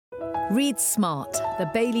Read Smart,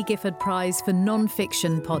 the Baillie Gifford Prize for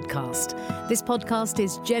Non-Fiction podcast. This podcast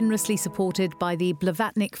is generously supported by the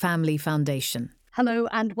Blavatnik Family Foundation. Hello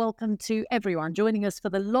and welcome to everyone joining us for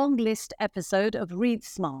the Longlist episode of Read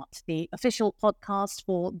Smart, the official podcast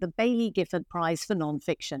for the Baillie Gifford Prize for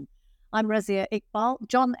Non-Fiction. I'm Razia Iqbal,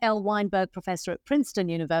 John L. Weinberg Professor at Princeton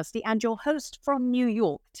University and your host from New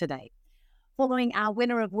York today. Following our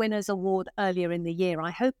Winner of Winners award earlier in the year,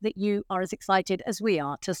 I hope that you are as excited as we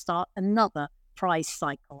are to start another prize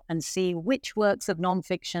cycle and see which works of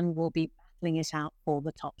non-fiction will be battling it out for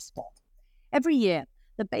the top spot. Every year,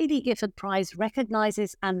 the Baillie Gifford Prize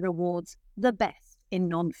recognises and rewards the best in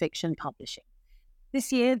non-fiction publishing.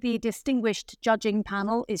 This year, the distinguished judging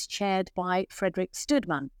panel is chaired by Frederick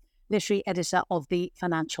Studman, literary editor of the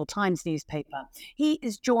Financial Times newspaper. He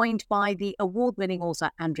is joined by the award-winning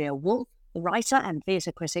author Andrea Wolfe, the writer and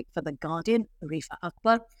theatre critic for The Guardian, Arifa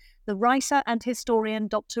Akbar, the writer and historian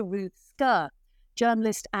Dr. Ruth Skerr,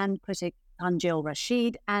 journalist and critic Tanjil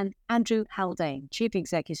Rashid, and Andrew Haldane, Chief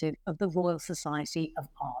Executive of the Royal Society of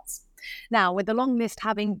Arts. Now, with the long list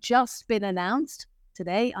having just been announced,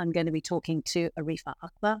 today I'm going to be talking to Arifa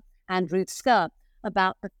Akbar and Ruth Skerr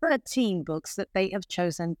about the 13 books that they have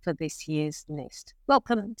chosen for this year's list.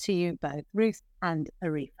 Welcome to you both, Ruth and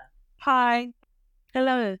Arifa. Hi.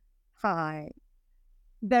 Hello. Hi.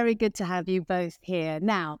 Very good to have you both here.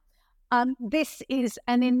 Now, this is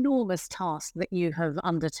an enormous task that you have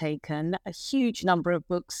undertaken, a huge number of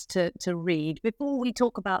books to read. Before we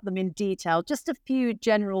talk about them in detail, just a few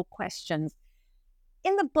general questions.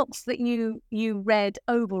 In the books that you read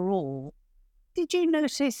overall, did you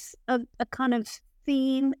notice a kind of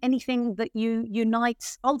theme, anything that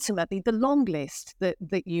unites ultimately the long list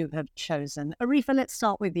that you have chosen? Arifa, let's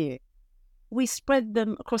start with you. We spread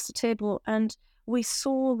them across the table and we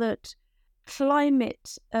saw that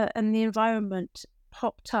climate and the environment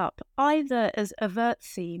popped up either as overt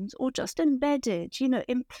themes or just embedded,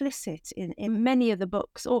 implicit in many of the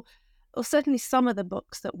books or certainly some of the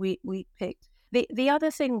books that we picked. The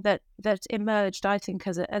other thing that emerged, I think,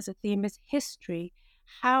 as a theme is history,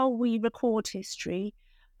 how we record history,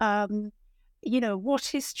 what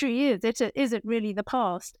history is. Is it really the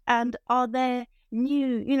past? And are there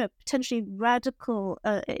new, potentially radical,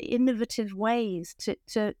 innovative ways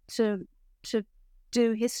to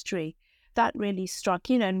do history? That really struck,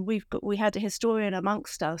 and we had a historian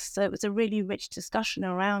amongst us, so it was a really rich discussion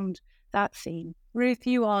around that theme. Ruth,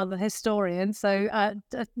 you are the historian, so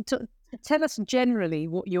tell us generally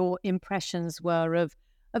what your impressions were of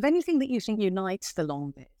anything that you think unites the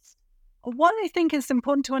long list. What I think is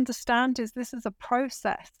important to understand is this is a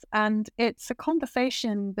process and it's a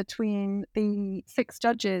conversation between the 6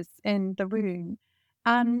 judges in the room.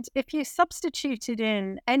 And if you substituted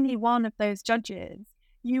in any one of those judges,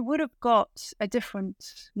 you would have got a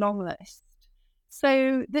different long list.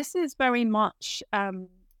 So this is very much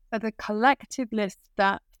the collective list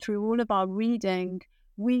that through all of our reading,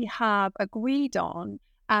 we have agreed on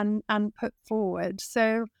and put forward.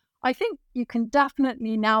 So I think you can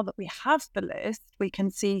definitely, now that we have the list, we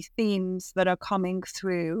can see themes that are coming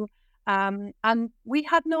through. And we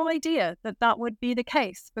had no idea that would be the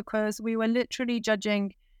case because we were literally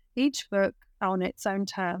judging each book on its own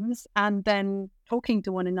terms and then talking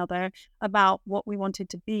to one another about what we wanted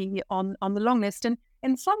to be on the long list. And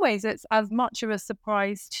in some ways, it's as much of a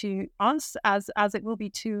surprise to us as it will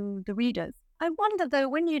be to the readers. I wonder, though,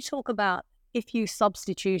 when you talk about if you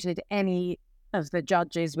substituted any of the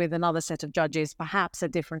judges with another set of judges, perhaps a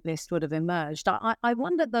different list would have emerged. I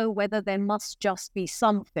wonder, though, whether there must just be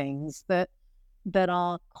some things that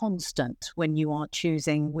are constant when you are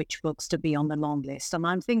choosing which books to be on the long list. And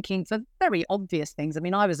I'm thinking for very obvious things. I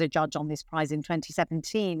mean, I was a judge on this prize in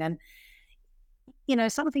 2017 and,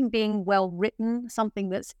 something being well written, something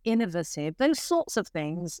that's innovative, those sorts of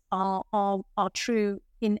things are true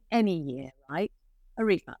in any year, right?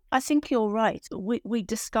 Arifa? I think you're right. We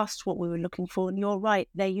discussed what we were looking for, and you're right.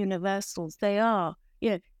 They're universals. They are,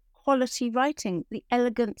 quality writing, the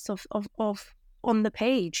elegance of on the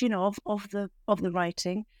page, of the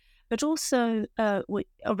writing, but also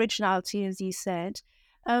originality, as you said.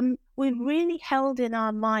 We really held in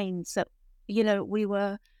our minds that we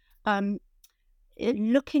were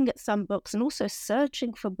looking at some books and also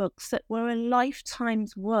searching for books that were a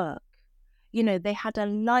lifetime's work. They had a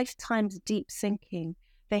lifetime's deep thinking.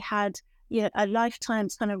 They had a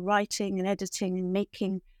lifetime's kind of writing and editing and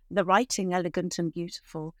making the writing elegant and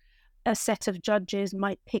beautiful. A set of judges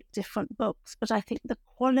might pick different books, but I think the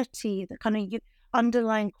quality, the kind of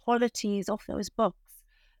underlying qualities of those books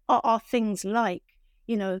are things like,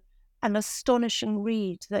 an astonishing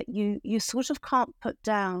read that you sort of can't put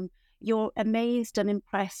down. you're amazed and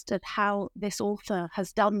impressed at how this author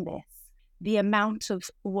has done this. The amount of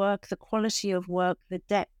work, the quality of work, the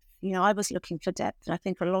depth. I was looking for depth, and I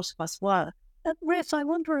think a lot of us were. Ruth, I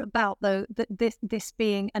wonder about, though, this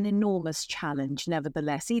being an enormous challenge,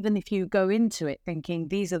 nevertheless, even if you go into it thinking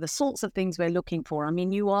these are the sorts of things we're looking for. I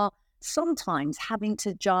mean, you are sometimes having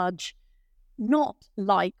to judge not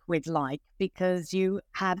like with like, because you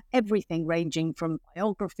have everything ranging from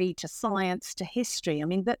biography to science to history. I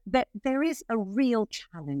mean, that there is a real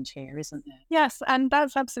challenge here, isn't there? Yes, and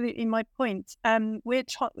that's absolutely my point. We're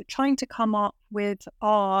trying to come up with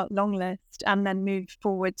our long list and then move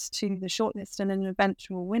forwards to the shortlist and an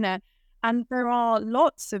eventual winner. And there are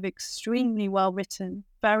lots of extremely well-written,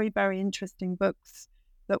 very, very interesting books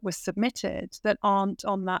that were submitted that aren't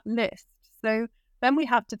on that list. So then we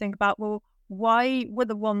have to think about, well, why were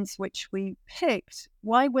the ones which we picked,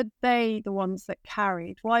 why were they the ones that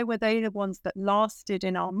carried? Why were they the ones that lasted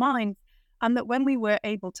in our minds? And that when we were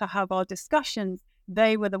able to have our discussions,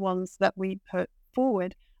 they were the ones that we put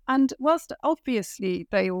forward. And whilst obviously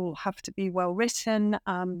they all have to be well written,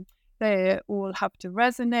 they all have to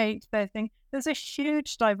resonate, there's a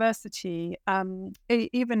huge diversity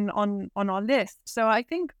even on our list. So I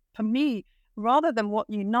think for me, rather than what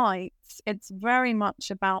unites, it's very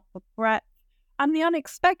much about the breadth and the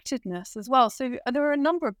unexpectedness as well. So there are a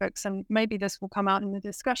number of books, and maybe this will come out in the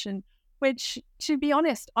discussion, which, to be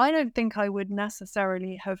honest, I don't think I would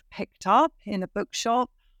necessarily have picked up in a bookshop.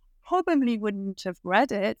 Probably wouldn't have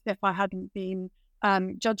read it if I hadn't been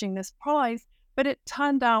judging this prize. But it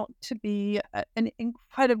turned out to be an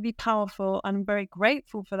incredibly powerful, and I'm very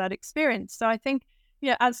grateful for that experience. So I think,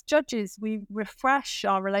 as judges, we refresh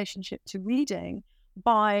our relationship to reading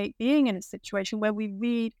by being in a situation where we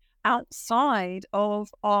read outside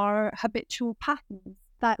of our habitual patterns.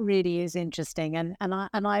 That really is interesting. And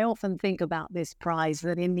I often think about this prize,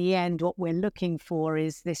 that in the end, what we're looking for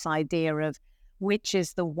is this idea of which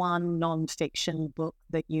is the one non-fiction book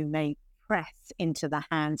that you may press into the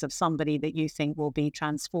hands of somebody that you think will be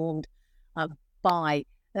transformed by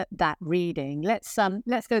that reading. Let's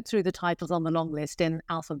go through the titles on the long list in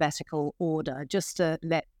alphabetical order, just to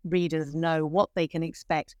let readers know what they can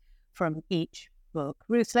expect from each book.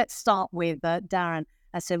 Ruth, let's start with Darren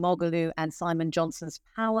Acemoglu and Simon Johnson's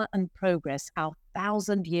Power and Progress, Our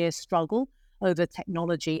 1,000-Year Struggle Over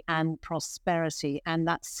Technology and Prosperity. And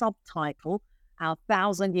that subtitle, Our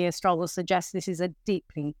 1,000-Year Struggle, suggests this is a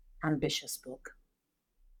deeply ambitious book.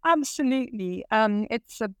 Absolutely.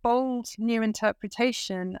 It's a bold new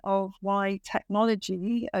interpretation of why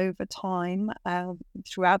technology over time,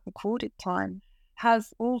 throughout recorded time,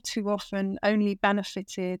 has all too often only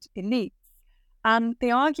benefited elites. And the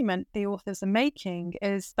argument the authors are making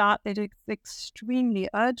is that it is extremely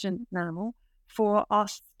urgent now for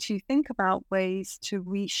us to think about ways to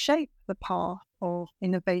reshape the path of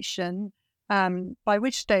innovation, by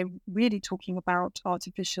which they're really talking about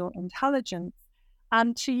artificial intelligence,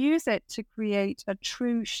 and to use it to create a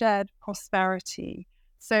true shared prosperity.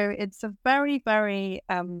 So it's a very, very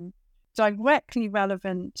directly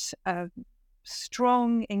relevant,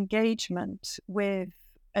 strong engagement with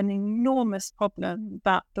an enormous problem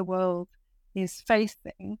that the world is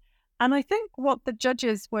facing. And I think what the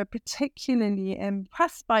judges were particularly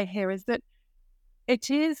impressed by here is that it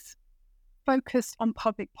is focused on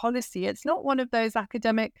public policy. It's not one of those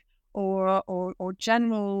academic or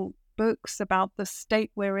general books about the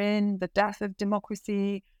state we're in, the death of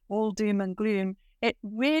democracy, all doom and gloom. It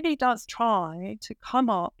really does try to come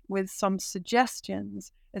up with some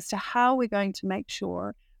suggestions as to how we're going to make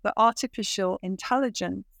sure that artificial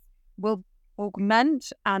intelligence will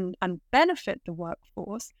augment and benefit the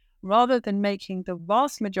workforce, rather than making the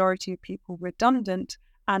vast majority of people redundant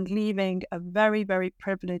and leaving a very, very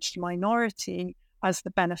privileged minority as the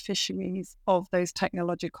beneficiaries of those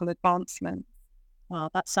technological advancements. Well,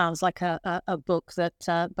 that sounds like a book that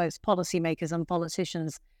both policymakers and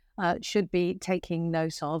politicians should be taking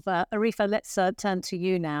note of. Arifa, let's turn to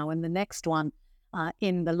you now. And the next one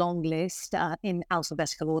in the long list, in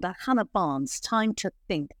alphabetical order, Hannah Barnes, Time to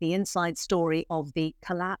Think, the inside story of the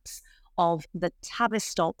collapse of the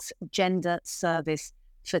Tavistock's gender service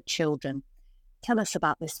for children. Tell us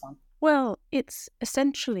about this one. Well, it's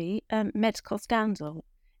essentially a medical scandal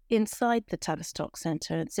inside the Tavistock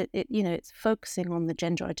Centre. It's focusing on the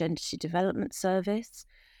Gender Identity Development Service.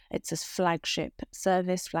 It's a flagship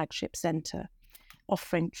service, flagship centre,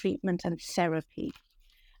 offering treatment and therapy.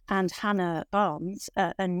 And Hannah Barnes,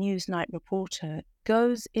 a Newsnight reporter,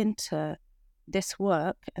 goes into this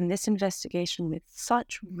work and this investigation with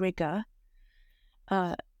such rigour,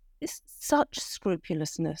 such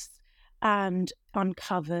scrupulousness, and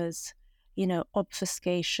uncovers,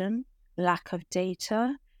 obfuscation, lack of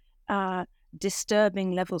data,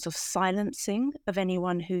 disturbing levels of silencing of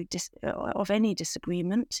anyone who of any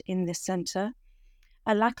disagreement in this centre,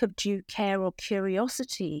 a lack of due care or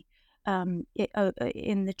curiosity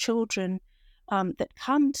in the children that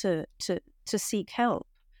come to seek help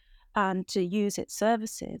and to use its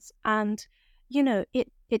services. And,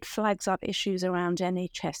 it flags up issues around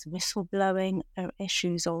NHS whistleblowing,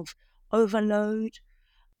 issues of overload,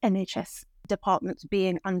 NHS departments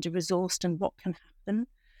being under-resourced and what can happen.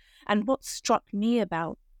 And what struck me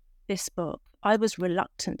about this book, I was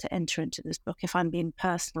reluctant to enter into this book if I'm being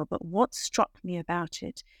personal, but what struck me about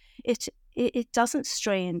it doesn't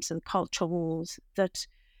stray into the culture wars that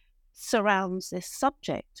surrounds this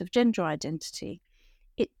subject of gender identity.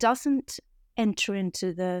 It doesn't enter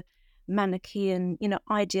into the Manichaean,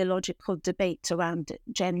 ideological debate around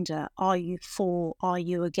gender. Are you for? Are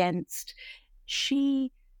you against?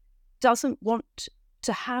 She doesn't want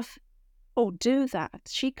to have or do that.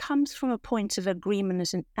 She comes from a point of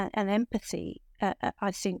agreement and empathy,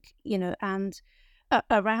 I think, and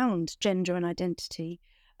around gender and identity.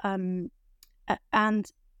 And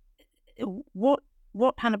what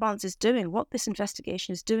Hannah Barnes is doing, what this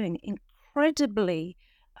investigation is doing incredibly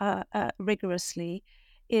rigorously,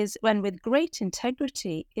 is, when with great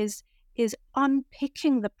integrity, is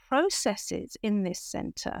unpicking the processes in this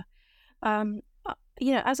centre.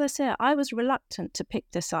 As I say, I was reluctant to pick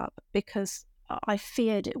this up because I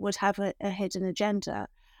feared it would have a hidden agenda,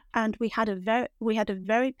 and we had a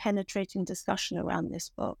very penetrating discussion around this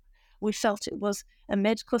book. We felt it was a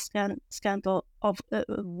medical scandal of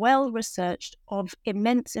well researched, of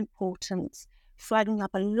immense importance, flagging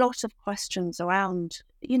up a lot of questions around,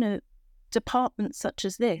 departments such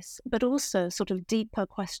as this, but also sort of deeper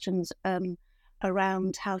questions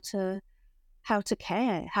around how to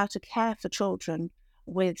care for children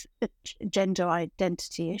with gender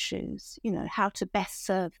identity issues, how to best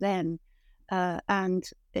serve them. I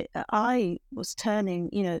was turning,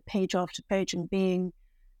 page after page and being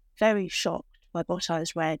very shocked by what I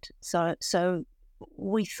was read. So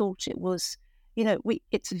we thought it was, I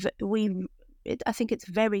think it's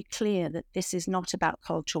very clear that this is not about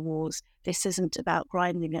culture wars. This isn't about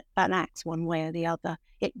grinding an axe one way or the other.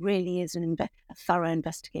 It really is a thorough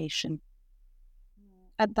investigation.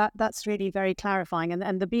 And that's really very clarifying.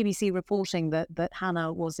 And the BBC reporting that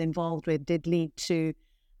Hannah was involved with did lead to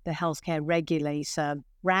the healthcare regulator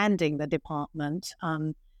branding the department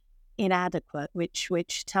inadequate,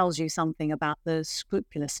 which tells you something about the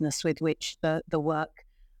scrupulousness with which the work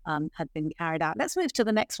had been carried out. Let's move to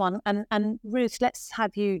the next one. And Ruth, let's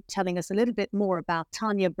have you telling us a little bit more about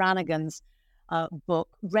Tanya Branigan's book,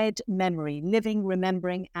 Red Memory, Living,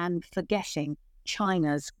 Remembering and Forgetting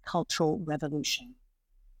China's Cultural Revolution.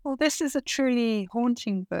 Well, this is a truly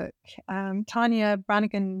haunting book. Tanya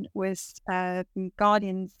Branigan was the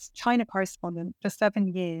Guardian's China correspondent for 7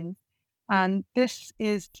 years. And this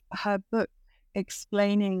is her book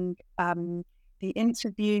explaining the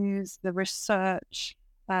interviews, the research,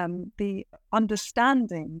 the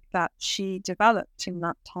understanding that she developed in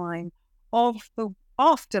that time of the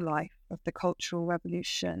afterlife of the Cultural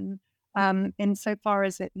Revolution, insofar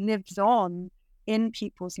as it lives on in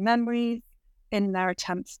people's memories, in their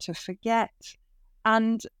attempts to forget.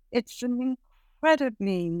 And it's an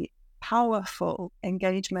incredibly powerful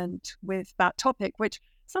engagement with that topic, which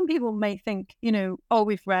some people may think,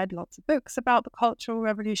 we've read lots of books about the Cultural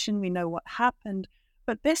Revolution, we know what happened,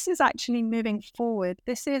 but this is actually moving forward.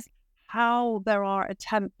 This is how there are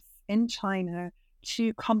attempts in China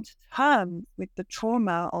to come to terms with the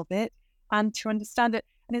trauma of it and to understand it.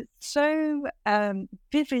 And it's so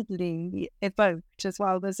vividly evoked as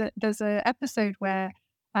well. There's a episode where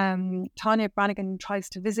Tanya Branigan tries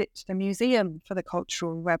to visit the Museum for the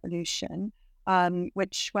Cultural Revolution,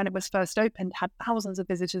 which, when it was first opened, had thousands of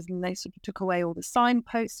visitors, and they sort of took away all the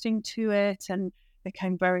signposting to it and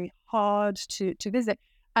became very hard to visit.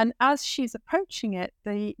 And as she's approaching it,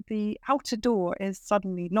 the outer door is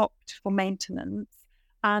suddenly locked for maintenance,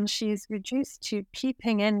 and she's reduced to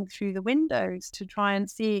peeping in through the windows to try and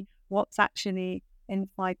see what's actually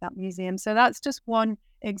inside that museum. So that's just one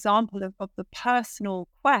example of the personal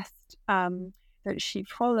quest that she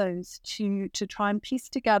follows to try and piece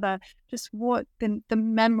together just what the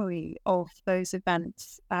memory of those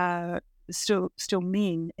events still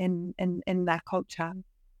mean in their culture.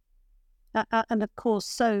 And of course,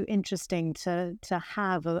 so interesting to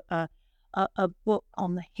have a book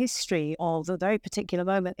on the history of a very particular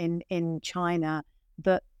moment in China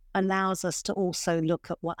that allows us to also look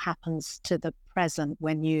at what happens to the present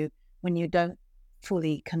when you don't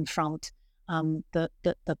fully confront the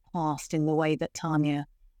past in the way that Tanya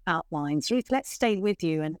outlines. Ruth, let's stay with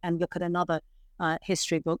you and look at another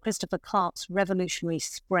history book, Christopher Clark's Revolutionary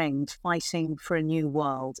Spring, Fighting for a New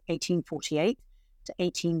World, 1848 to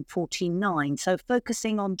 1849. So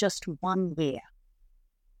focusing on just 1 year.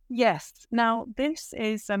 Yes. Now, this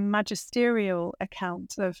is a magisterial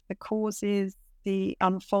account of the causes, the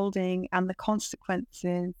unfolding, and the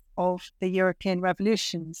consequences of the European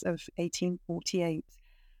revolutions of 1848.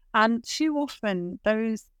 And too often,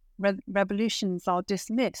 those revolutions are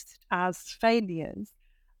dismissed as failures.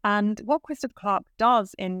 And what Christopher Clark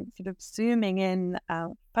does in sort of zooming in,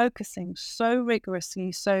 focusing so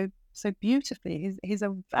rigorously, so beautifully, he's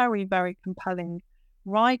a very, very compelling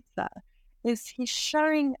writer, is he's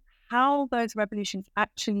showing how those revolutions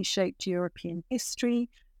actually shaped European history,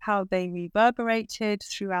 how they reverberated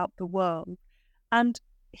throughout the world. And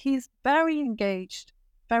he's very engaged,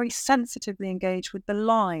 very sensitively engaged with the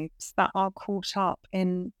lives that are caught up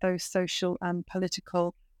in those social and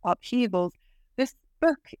political upheavals. This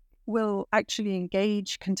book will actually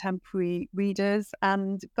engage contemporary readers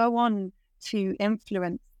and go on to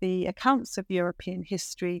influence the accounts of European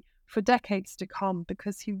history for decades to come,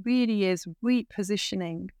 because he really is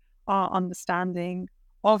repositioning our understanding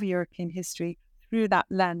of European history through that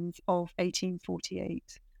lens of 1848.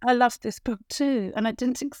 I love this book too, and I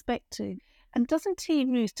didn't expect to. And doesn't he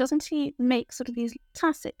make sort of these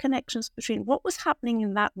tacit connections between what was happening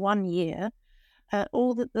in that 1 year,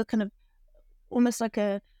 all the kind of almost like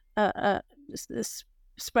a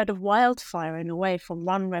spread of wildfire in a way, from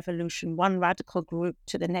one revolution, one radical group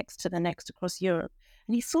to the next across Europe.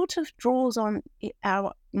 And he sort of draws on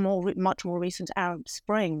our much more recent Arab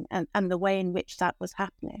Spring and the way in which that was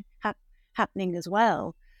happening as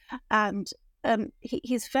well. And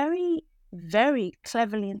he's very, very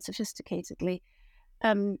cleverly and sophisticatedly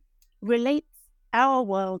relates our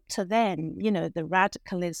world to then, the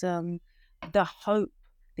radicalism, the hope,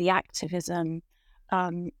 the activism,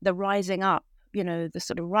 the rising up, the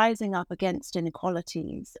sort of rising up against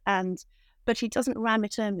inequalities. But he doesn't ram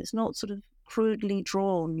it in. It's not sort of crudely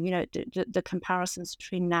drawn, the comparisons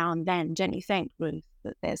between now and then. Don't you think, Ruth,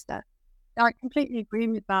 that there's that? I completely agree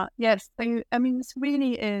with that. Yes. So, this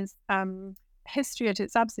really is history at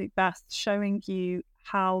its absolute best, showing you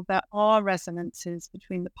how there are resonances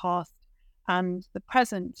between the past and the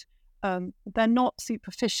present. They're not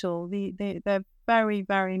superficial. They're very,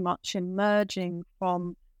 very much emerging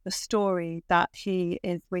from the story that he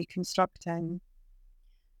is reconstructing.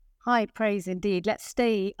 High praise indeed. Let's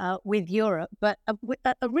stay with Europe, but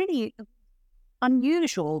a really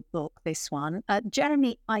unusual book, this one.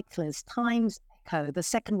 Jeremy Eichler's Time's Echo, the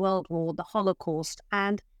Second World War, the Holocaust,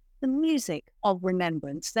 and the Music of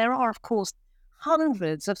Remembrance. There are, of course,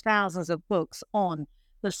 hundreds of thousands of books on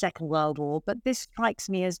the Second World War, but this strikes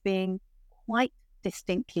me as being quite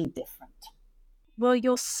distinctly different. Well,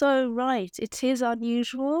 you're so right. It is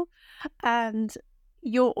unusual, and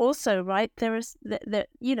you're also right. There's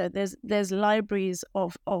libraries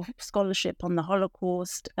of scholarship on the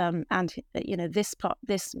Holocaust, and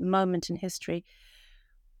this moment in history.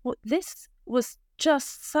 Well, this was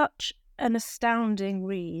just such an astounding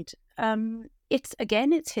read.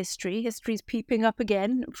 It's history. History's peeping up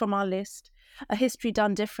again from our list. A history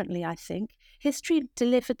done differently, I think. History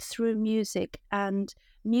delivered through music, and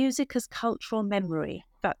music as cultural memory.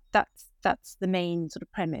 That's the main sort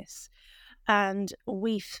of premise. And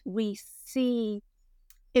we see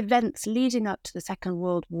events leading up to the Second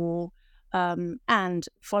World War and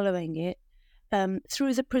following it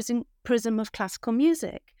through the prism of classical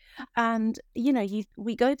music. And,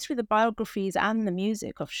 we go through the biographies and the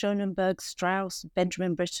music of Schoenberg, Strauss,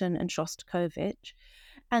 Benjamin Britten, and Shostakovich,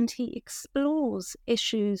 and he explores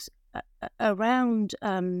issues around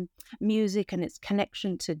music and its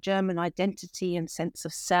connection to German identity and sense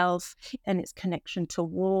of self, and its connection to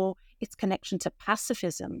war, its connection to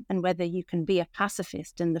pacifism, and whether you can be a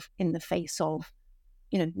pacifist in the face of,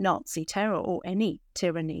 Nazi terror or any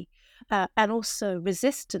tyranny, and also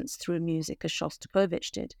resistance through music, as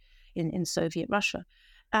Shostakovich did in Soviet Russia.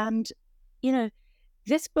 And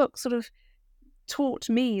this book sort of taught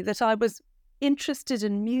me that I was interested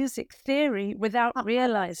in music theory without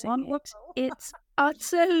realizing it. It's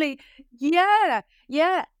utterly, and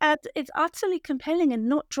it's utterly compelling and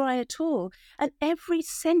not dry at all. And every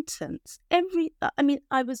sentence,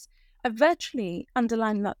 I virtually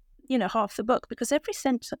underlined that, half the book, because every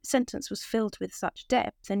sentence was filled with such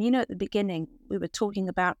depth. And, at the beginning, we were talking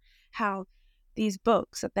about how these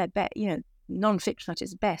books at their best, non-fiction at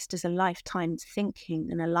its best is a lifetime's thinking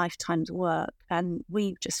and a lifetime's work, and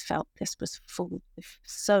we just felt this was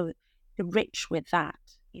so rich with that.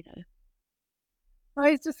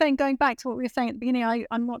 I was just saying, going back to what we were saying at the beginning,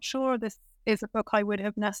 I'm not sure this is a book I would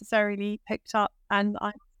have necessarily picked up, and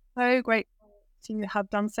I'm so grateful to have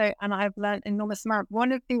done so, and I've learned enormous amount.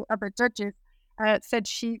 One of the other judges said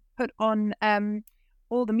she put on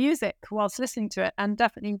all the music whilst listening to it, and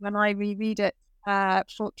definitely when I reread it for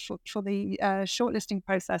the shortlisting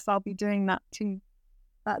process, I'll be doing that too.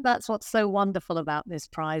 That's what's so wonderful about this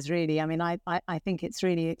prize, really. I mean, I think it's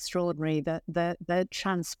really extraordinary that the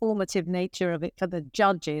transformative nature of it for the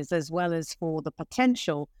judges, as well as for the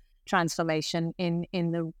potential transformation in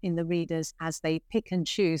the readers as they pick and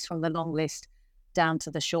choose from the long list down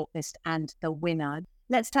to the shortlist and the winner.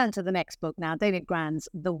 Let's turn to the next book now, David Grann's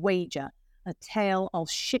The Wager, a tale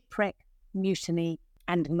of shipwreck, mutiny,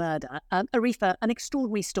 and murder. Arifa, an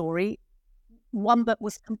extraordinary story, one that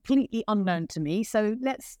was completely unknown to me. So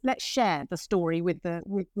let's share the story with the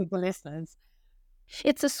listeners.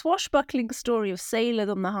 It's a swashbuckling story of sailors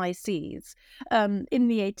on the high seas in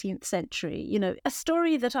the 18th century. You know, a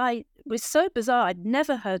story that was so bizarre. I'd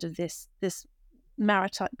never heard of this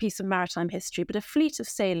maritime piece of maritime history, but a fleet of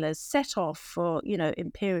sailors set off for, you know,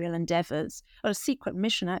 imperial endeavors, or a secret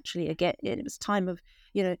mission, actually. Again, it was time of,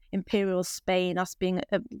 you know, imperial Spain,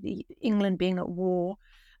 England being at war.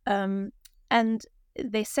 And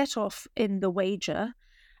they set off in the Wager,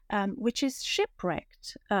 which is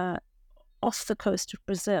shipwrecked off the coast of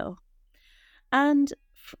Brazil. And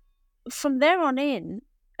from there on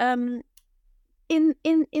in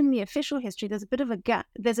the official history, there's a bit of a gap.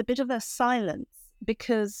 There's a bit of a silence,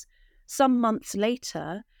 because some months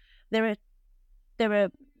later, there are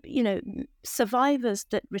you know, survivors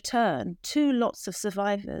that return, 2 lots of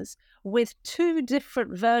survivors with 2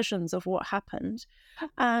 different versions of what happened,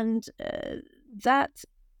 and that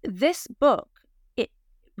this book, it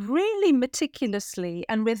really meticulously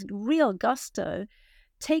and with real gusto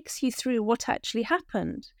takes you through what actually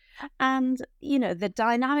happened. And, you know, the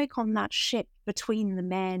dynamic on that ship between the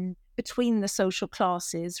men, between the social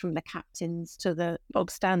classes, from the captains to the bog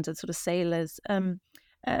standard sort of sailors,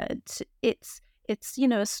 it's, you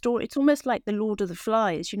know, a story. It's almost like the Lord of the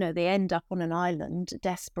Flies. You know, they end up on an island,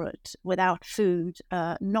 desperate, without food,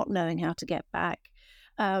 not knowing how to get back.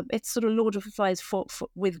 It's sort of Lord of the Flies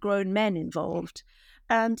with grown men involved.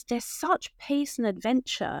 And there's such pace and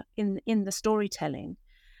adventure in the storytelling.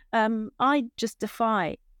 I just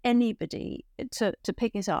defy anybody to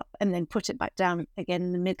pick it up and then put it back down again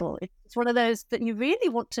in the middle. It's one of those that you really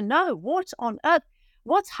want to know, what on earth,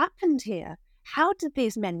 what's happened here? How did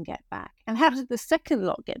these men get back? And how did the second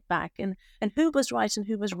lot get back? And who was right and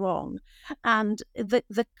who was wrong? And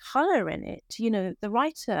the colour in it, you know, the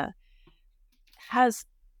writer has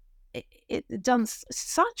done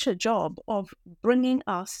such a job of bringing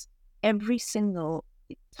us every single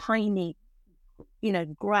tiny, you know,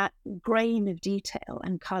 grain of detail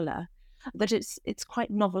and colour, that it's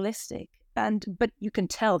quite novelistic, but you can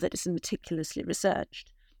tell that it's meticulously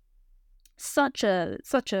researched. Such a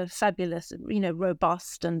fabulous, you know,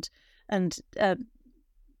 robust and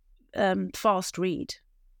fast read.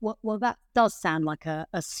 Well, that does sound like a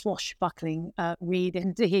swashbuckling read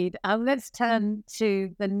indeed. Let's turn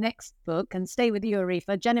to the next book and stay with you,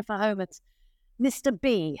 Arifa. Jennifer Homan's Mr.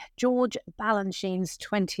 B, George Balanchine's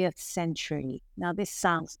 20th Century. Now, this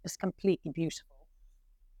sounds just completely beautiful.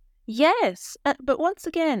 Yes, but once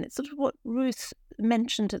again, it's sort of what Ruth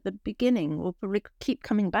mentioned at the beginning. We'll probably keep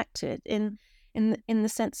coming back to it in the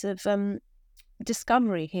sense of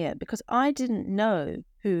discovery here, because I didn't know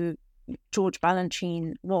who George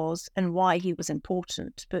Balanchine was and why he was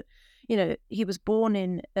important. But, you know, he was born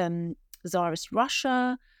in Tsarist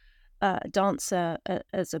Russia, a dancer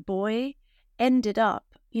as a boy, ended up,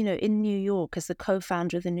 you know, in New York as the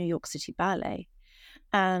co-founder of the New York City Ballet.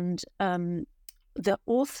 And the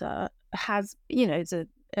author has, you know, is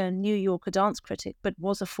a New Yorker dance critic, but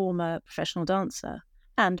was a former professional dancer,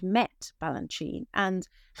 and met Balanchine and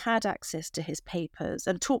had access to his papers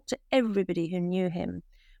and talked to everybody who knew him.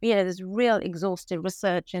 You know, there's real exhaustive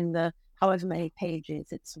research in the however many pages.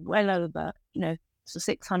 It's well over, you know,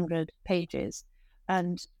 600 pages.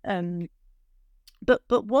 And but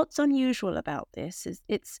what's unusual about this is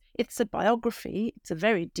it's a biography. It's a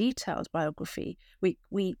very detailed biography.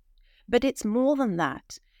 But it's more than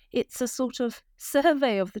that. It's a sort of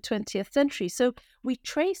survey of the 20th century. So we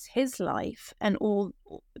trace his life and all,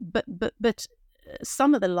 but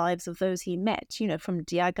some of the lives of those he met, you know, from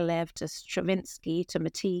Diaghilev to Stravinsky to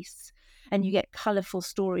Matisse, and you get colourful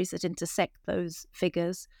stories that intersect those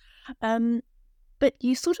figures. But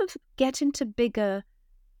you sort of get into bigger,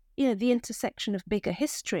 you know, the intersection of bigger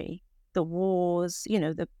history, the wars, you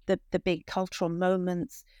know, the big cultural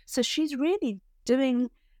moments. So she's really doing,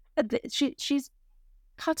 she's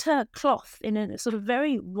cut her cloth in a sort of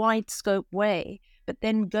very wide scope way but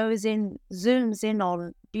then zooms in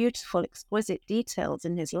on beautiful, exquisite details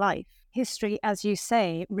in his life. History, as you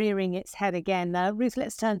say, rearing its head again. Ruth,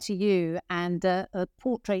 let's turn to you and a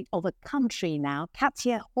portrait of a country now.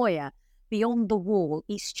 Katja Hoyer, Beyond the Wall,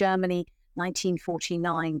 East Germany,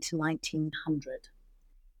 1949 to 1900.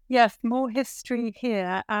 Yes, more history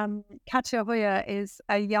here. Katja Hoyer is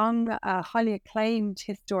a young, highly acclaimed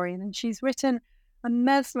historian, and she's written a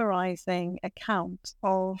mesmerizing account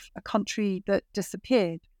of a country that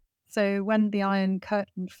disappeared. So when the Iron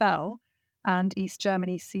Curtain fell and East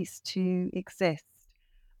Germany ceased to exist.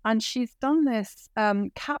 And she's done this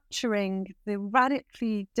capturing the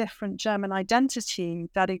radically different German identity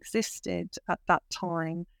that existed at that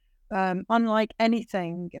time, unlike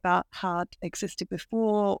anything that had existed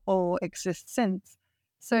before or exists since.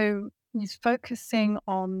 So he's focusing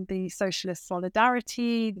on the socialist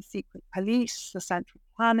solidarity, the secret police, the central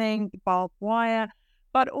planning, the barbed wire,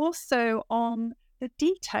 but also on the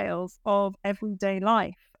details of everyday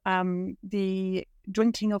life, the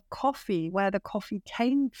drinking of coffee, where the coffee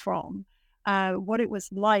came from, what it was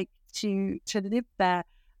like to live there.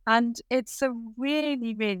 And it's a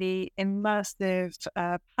really, really immersive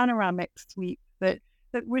panoramic sweep that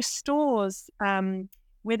restores,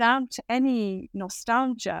 without any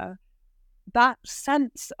nostalgia, that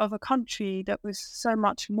sense of a country that was so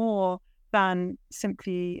much more than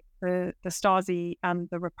simply the Stasi and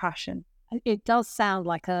the repression. It does sound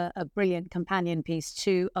like a brilliant companion piece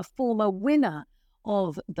to a former winner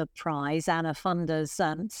of the prize, Anna Funder's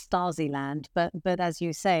Stasi-Land, but as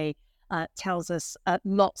you say, tells us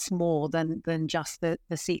lots more than just the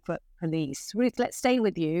secret police. Ruth, let's stay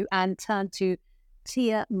with you and turn to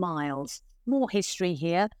Tia Miles. More history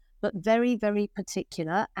here, but very, very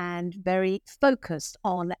particular and very focused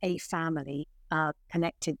on a family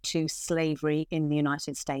connected to slavery in the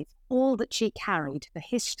United States. All that she carried, the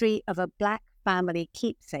history of a Black family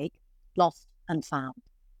keepsake, lost and found.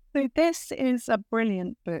 So this is a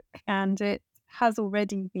brilliant book, and it has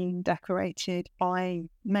already been decorated by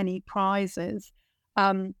many prizes.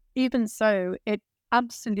 Even so, it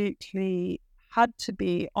absolutely had to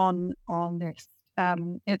be on this.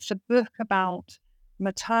 It's a book about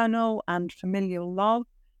maternal and familial love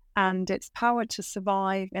and its power to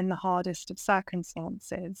survive in the hardest of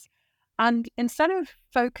circumstances. And instead of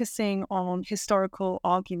focusing on historical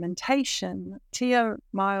argumentation, Tia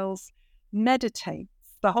Miles meditates.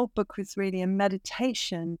 The whole book was really a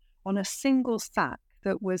meditation on a single sack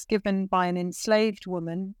that was given by an enslaved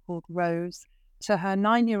woman called Rose to her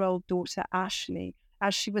 9-year-old daughter Ashley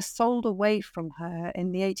as she was sold away from her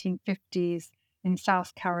in the 1850s in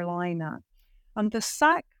South Carolina. And the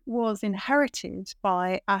sack was inherited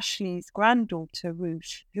by Ashley's granddaughter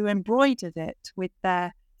Ruth, who embroidered it with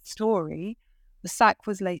their story. The sack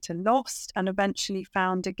was later lost and eventually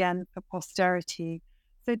found again for posterity.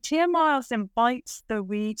 So Tia Miles invites the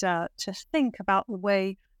reader to think about the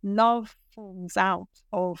way love falls out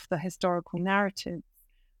of the historical narrative.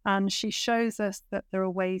 And she shows us that there are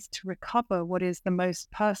ways to recover what is the most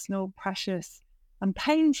personal, precious, and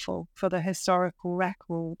painful for the historical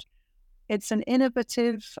record. It's an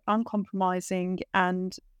innovative, uncompromising,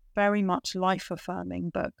 and very much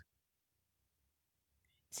life-affirming book.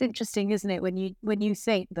 It's interesting, isn't it, when you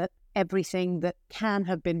think that everything that can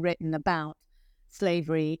have been written about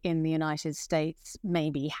slavery in the United States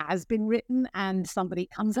maybe has been written, and somebody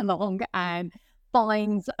comes along and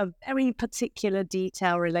finds a very particular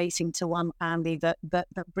detail relating to one family that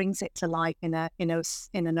brings it to life in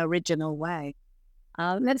an original way.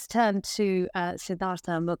 Let's turn to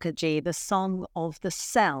Siddhartha Mukherjee, The Song of the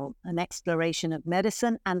Cell, an exploration of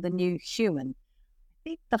medicine and the new human. I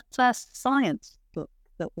think the first science book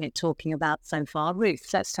that we're talking about so far. Ruth,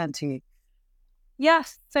 let's turn to you.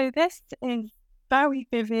 Yes, so this is very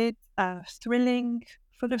vivid, thrilling,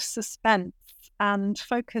 full of suspense, and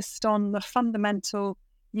focused on the fundamental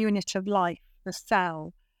unit of life, the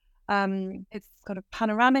cell. It's got a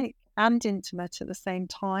panoramic and intimate at the same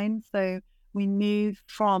time. So we move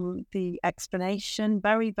from the explanation,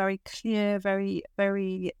 very, very clear, very,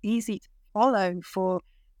 very easy to follow for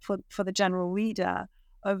the general reader,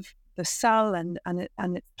 of the cell and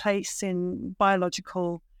its place in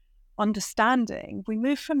biological understanding. We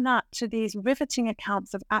move from that to these riveting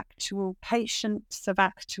accounts of actual patients, of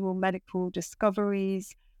actual medical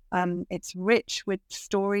discoveries. It's rich with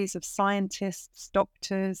stories of scientists,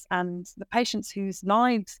 doctors, and the patients whose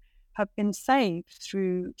lives have been saved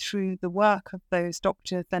through the work of those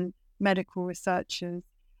doctors and medical researchers.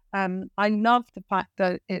 I love the fact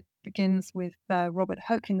that it begins with Robert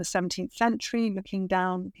Hooke in the 17th century, looking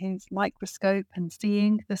down his microscope and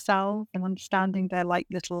seeing the cells and understanding they're like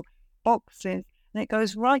little boxes. And it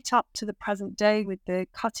goes right up to the present day with the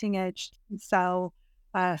cutting edge cell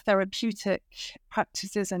therapeutic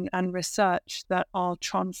practices and research that are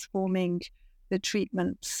transforming the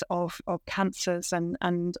treatments of cancers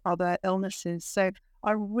and other illnesses. So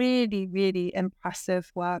a really, really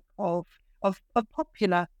impressive work of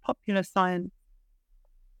popular science.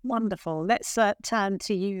 Wonderful. Let's turn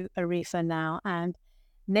to you, Arifa, now, and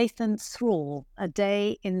Nathan Thrall, A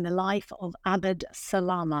Day in the Life of Abd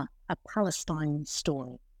Salama, a Palestine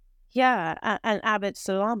story. Yeah, and Abd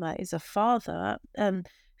Salama is a father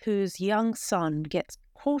whose young son gets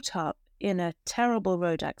caught up in a terrible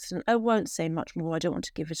road accident. I won't say much more. I don't want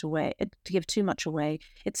to give it away, to give too much away.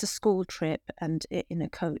 It's a school trip and in a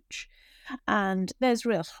coach, and there's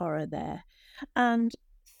real horror there. And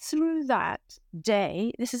through that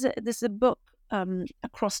day, this is a book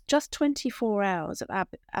across just 24 hours of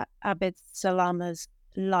Abd Salama's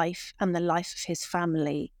life and the life of his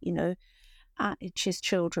family. His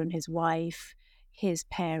children, his wife, his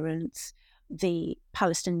parents, the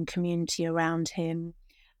Palestinian community around him,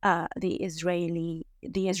 the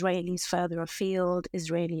Israelis further afield,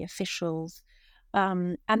 Israeli officials,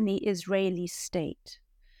 and the Israeli state.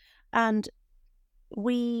 And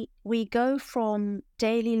we go from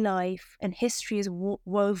daily life, and history is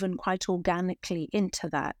woven quite organically into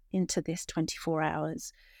this 24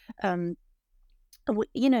 hours.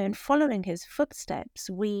 In following his footsteps,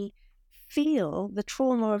 we feel the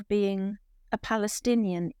trauma of being a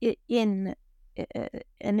Palestinian in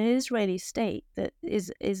an Israeli state that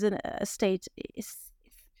is a state.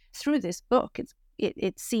 Through this book,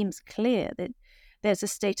 it seems clear that there's a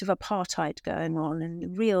state of apartheid going on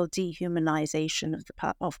and real dehumanization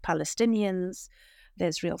of Palestinians.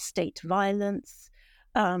 There's real state violence.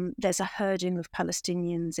 There's a herding of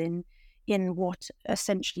Palestinians in what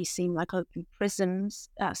essentially seem like open prisons,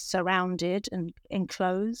 surrounded and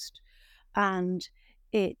enclosed. And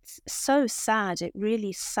it's so sad. It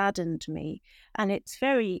really saddened me. And it's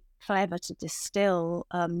very clever to distill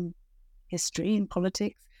history and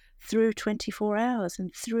politics through 24 hours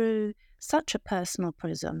and through such a personal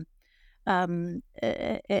prism. And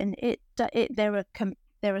there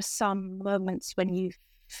are some moments when you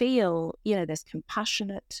feel, there's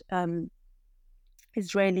compassionate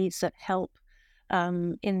Israelis that help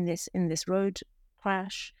in this road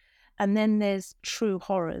crash, and then there's true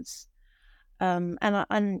horrors. We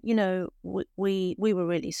were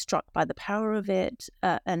really struck by the power of it,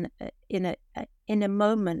 and in a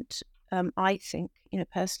moment, I think,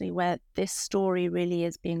 personally, where this story really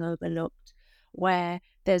is being overlooked, where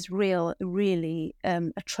there's really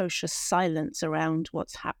atrocious silence around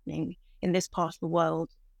what's happening in this part of the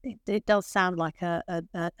world. It does sound like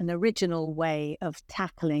an original way of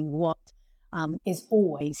tackling what is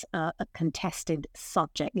always a contested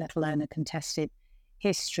subject, let alone a contested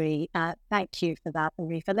history. Thank you for that,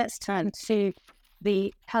 Arifa. Let's turn to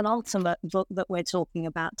the penultimate book that we're talking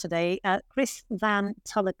about today, Chris Van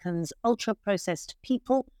Tulleken's Ultra Processed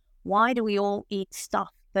People: Why Do We All Eat Stuff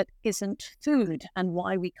That Isn't Food and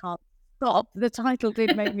Why We Can't Stop. The title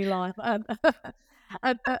did make me laugh.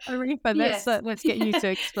 Arifa, let's get you to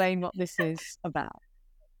explain what this is about.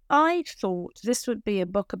 I thought this would be a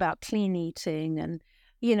book about clean eating, and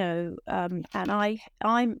and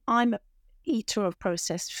I'm an eater of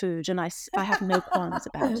processed food, and I have no qualms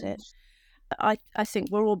about it. I think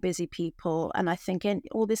we're all busy people, and I think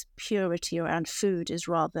all this purity around food is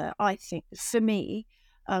rather, I think, for me,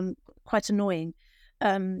 quite annoying.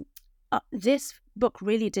 This book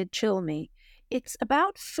really did chill me. It's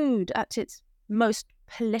about food at its most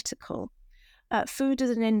political. Food as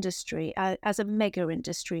an industry, as a mega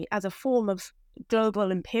industry, as a form of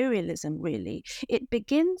global imperialism, really. It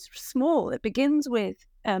begins small. It begins with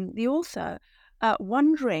the author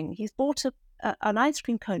wondering, he's bought an ice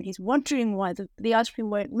cream cone, he's wondering why the ice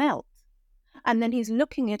cream won't melt. And then he's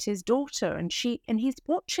looking at his daughter, and he's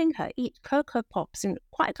watching her eat Cocoa Pops in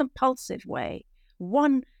quite a compulsive way,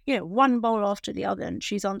 one bowl after the other, and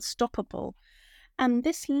she's unstoppable. And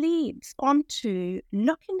this leads on to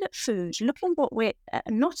looking at food, looking what we're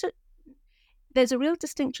not at. There's a real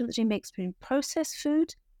distinction that he makes between processed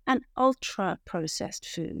food and ultra-processed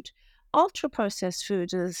food. Ultra-processed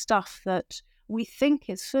food is the stuff that we think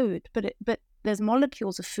is food, but there's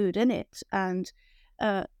molecules of food in it, and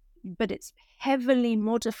but it's heavily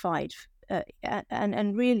modified,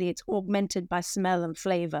 and really it's augmented by smell and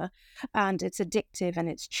flavor, and it's addictive and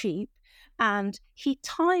it's cheap. And he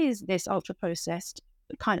ties this ultra-processed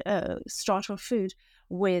kind of strata of food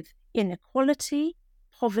with inequality,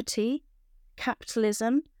 poverty,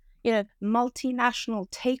 capitalism, multinational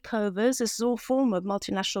takeovers. This is all form of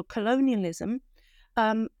multinational colonialism,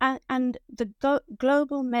 And the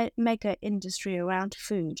global mega industry around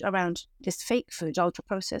food, around this fake food, ultra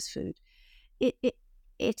processed food, it, it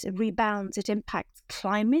it rebounds, it impacts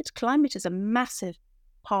climate. Climate is a massive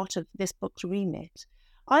part of this book's remit.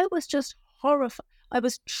 I was just horrified. I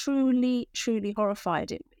was truly, truly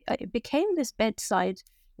horrified. It became this bedside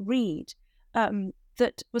read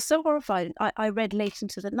that was so horrified. I read late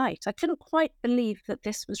into the night. I couldn't quite believe that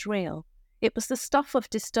this was real. It was the stuff of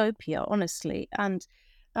dystopia, honestly, um,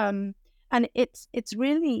 and it's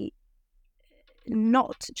really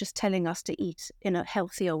not just telling us to eat in a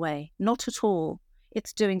healthier way. Not at all.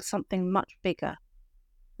 It's doing something much bigger.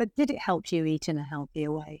 But did it help you eat in a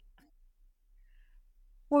healthier way?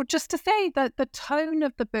 Well, just to say that the tone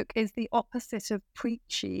of the book is the opposite of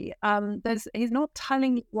preachy. He's not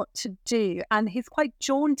telling you what to do, and he's quite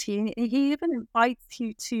jaunty. He even invites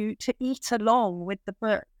you to eat along with the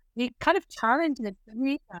book. He kind of challenges the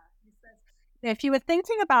reader. He says, if you were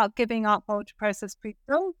thinking about giving up ultra processed food,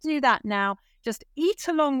 don't do that now. Just eat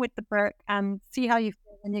along with the book and see how you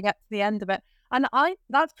feel when you get to the end of it. And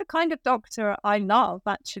that's the kind of doctor I love,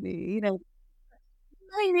 actually. You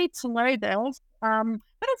need to know this.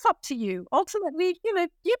 But it's up to you. Ultimately,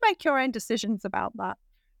 you make your own decisions about that.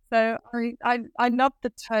 So I love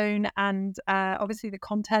the tone, and obviously the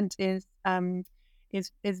content is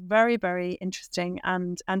very, very interesting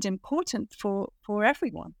and important for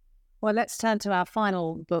everyone. Well, let's turn to our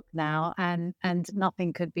final book now, and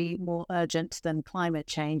nothing could be more urgent than climate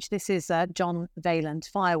change. This is John Vaillant,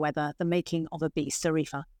 Fireweather, The Making of a Beast.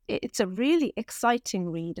 Arifa. It's a really exciting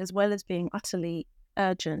read, as well as being utterly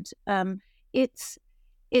urgent. It's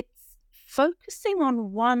focusing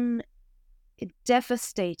on one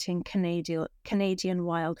devastating Canadian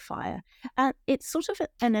wildfire, and it's sort of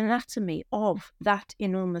an anatomy of that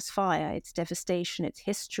enormous fire, its devastation, its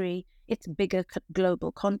history, its bigger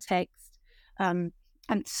global context, and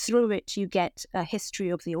through it you get a history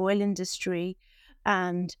of the oil industry,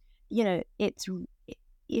 and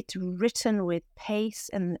it's written with pace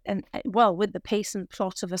and with the pace and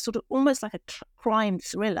plot of a sort of almost like a crime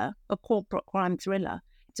thriller, a corporate crime thriller.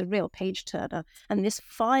 It's a real page turner, and this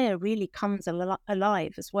fire really comes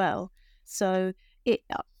alive as well. So I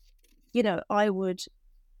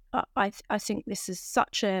think this is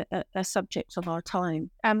such a subject of our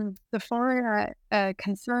time. The fire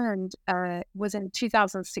concerned was in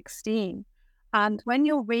 2016. And when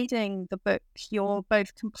you're reading the book, you're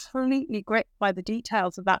both completely gripped by the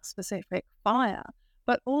details of that specific fire,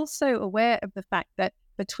 but also aware of the fact that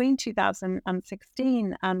between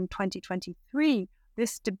 2016 and 2023,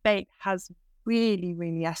 this debate has really,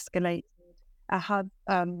 really escalated. I have,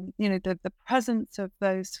 the presence of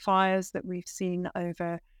those fires that we've seen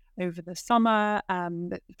over the summer,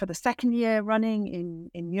 for the second year running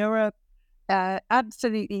in Europe,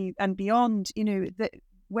 absolutely, and beyond,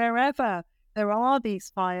 wherever there are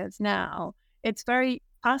these fires now, it's very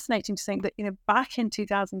fascinating to think that, back in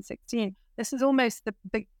 2016, this is almost the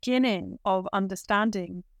beginning of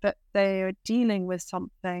understanding that they are dealing with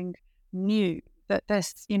something new, that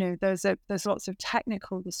there's lots of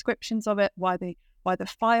technical descriptions of it, why the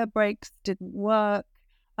fire breaks didn't work,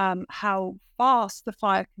 how fast the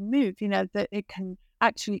fire can move, that it can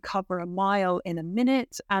actually cover a mile in a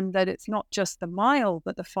minute, and that it's not just the mile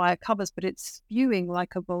that the fire covers, but it's spewing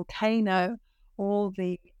like a volcano, all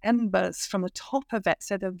the embers from the top of it,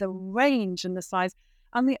 so the range and the size.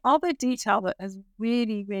 And the other detail that has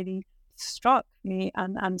really, really struck me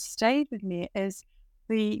and stayed with me is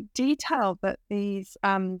the detail that these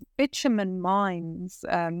bitumen mines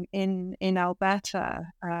in Alberta,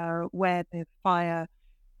 where the fire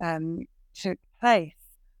took place,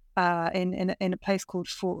 in a place called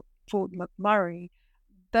Fort McMurray,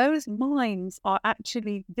 those mines are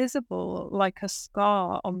actually visible like a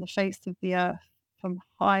scar on the face of the earth from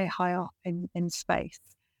high up in space.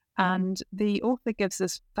 And the author gives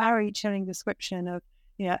this very chilling description of,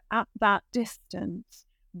 at that distance,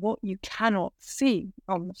 what you cannot see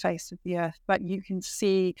on the face of the earth, but you can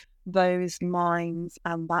see those mines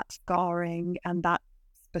and that scarring and that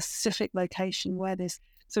specific location where this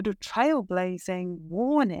sort of trailblazing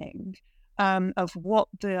warning of what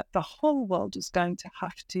the whole world is going to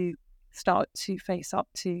have to start to face up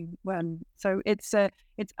to. So it's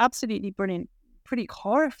absolutely brilliant, pretty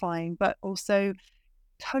horrifying, but also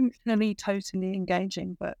totally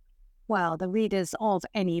engaging book. Well, the readers of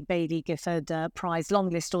any Baillie Gifford Prize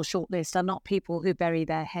longlist or shortlist are not people who bury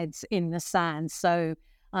their heads in the sand. So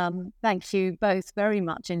thank you both very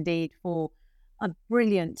much indeed for a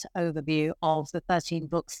brilliant overview of the 13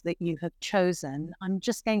 books that you have chosen. I'm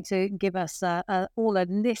just going to give us all a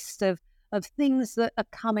list of of things that are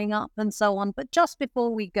coming up and so on. But just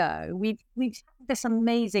before we go, we've had this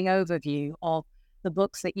amazing overview of the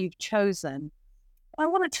books that you've chosen. I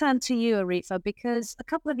want to turn to you, Aretha, because a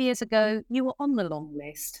couple of years ago, you were on the long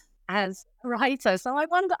list as a writer. So I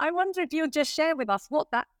wonder if you'll just share with us what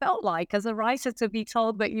that felt like as a writer to be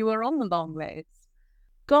told that you were on the long list.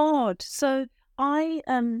 God, so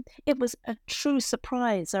it was a true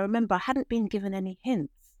surprise. I remember I hadn't been given any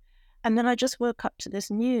hints. And then I just woke up to this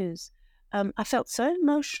news. I felt so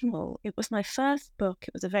emotional. It was my first book.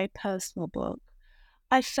 It was a very personal book.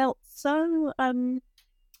 I felt so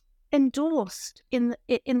endorsed in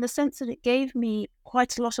the sense that it gave me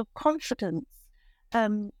quite a lot of confidence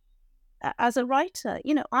as a writer.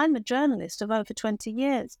 You know, I'm a journalist of over 20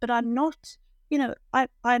 years, but I'm not, you know,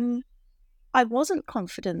 I wasn't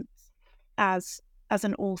confident as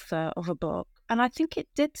an author of a book. And I think it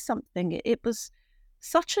did something. It was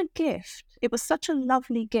such a gift. It was such a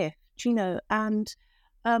lovely gift, you know, and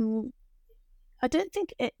I don't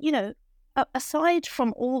think it, you know, aside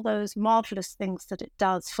from all those marvelous things that it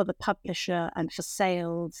does for the publisher and for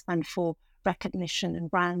sales and for recognition and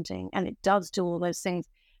branding, and it does do all those things,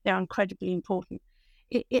 they're incredibly important.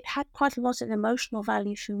 It had quite a lot of emotional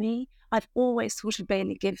value for me. I've always thought of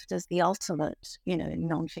Baillie Gifford as the ultimate, you know, in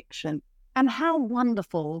nonfiction. And how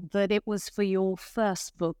wonderful that it was for your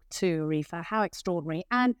first book too, Aretha. How extraordinary.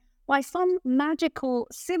 And by some magical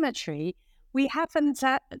symmetry, we happen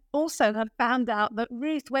to also have found out that,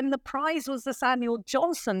 Ruth, when the prize was the Samuel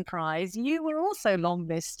Johnson Prize, you were also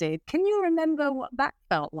longlisted. Can you remember what that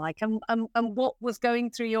felt like and what was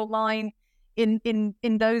going through your mind in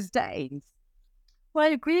those days? Well, I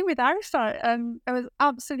agree with Arisa. It was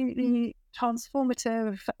absolutely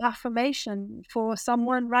transformative affirmation for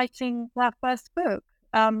someone writing their first book.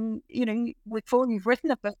 You know, before you've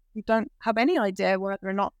written a book, you don't have any idea whether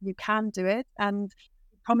or not you can do it, and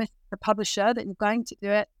you promise the publisher that you're going to do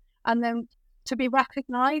it, and then to be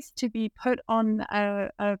recognised, to be put on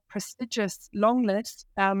a prestigious long list,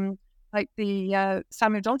 like the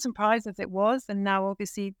Samuel Johnson Prize as it was, and now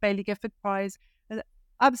obviously Baillie Gifford Prize.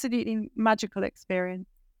 Absolutely magical experience.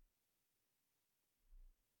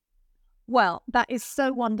 Well, that is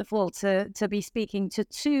so wonderful to be speaking to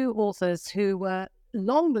two authors who were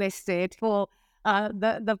longlisted for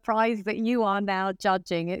the prize that you are now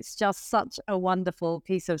judging. It's just such a wonderful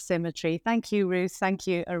piece of symmetry. Thank you, Ruth. Thank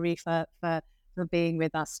you, Aretha, for being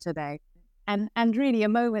with us today. And really a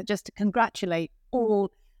moment just to congratulate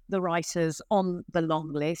all the writers on the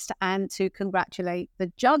long list and to congratulate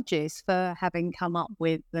the judges for having come up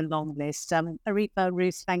with the long list. Aretha,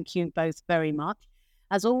 Ruth, thank you both very much.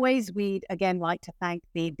 As always, we'd again like to thank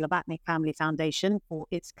the Blavatnik Family Foundation for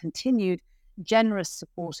its continued generous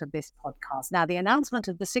support of this podcast. Now, the announcement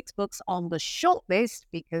of the 6 books on the shortlist,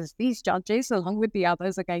 because these judges, along with the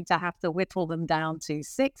others, are going to have to whittle them down to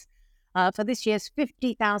 6, for this year's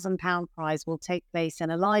 £50,000 prize will take place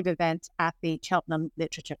in a live event at the Cheltenham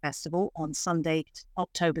Literature Festival on Sunday,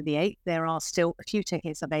 October the 8th. There are still a few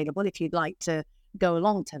tickets available if you'd like to go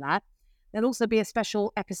along to that. There'll also be a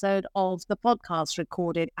special episode of the podcast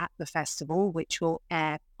recorded at the festival, which will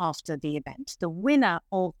air after the event. The winner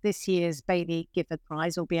of this year's Baillie Gifford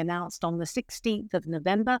Prize will be announced on the 16th of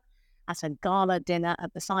November at a gala dinner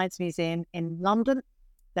at the Science Museum in London.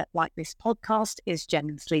 That, like this podcast, is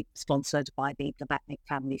generously sponsored by the Blavatnik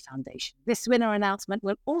Family Foundation. This winner announcement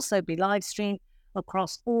will also be live streamed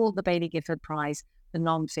across all the Baillie Gifford Prize, the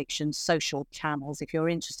non-fiction social channels. If you're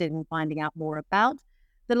interested in finding out more about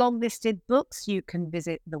the long-listed books, you can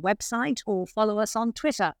visit the website or follow us on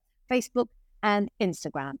Twitter, Facebook and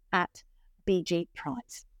Instagram at BG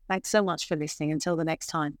Prize. Thanks so much for listening. Until the next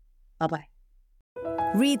time, bye-bye.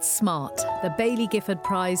 Read Smart, the Baillie Gifford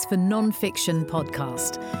Prize for Non-Fiction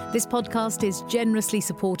podcast. This podcast is generously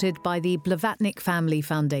supported by the Blavatnik Family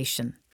Foundation.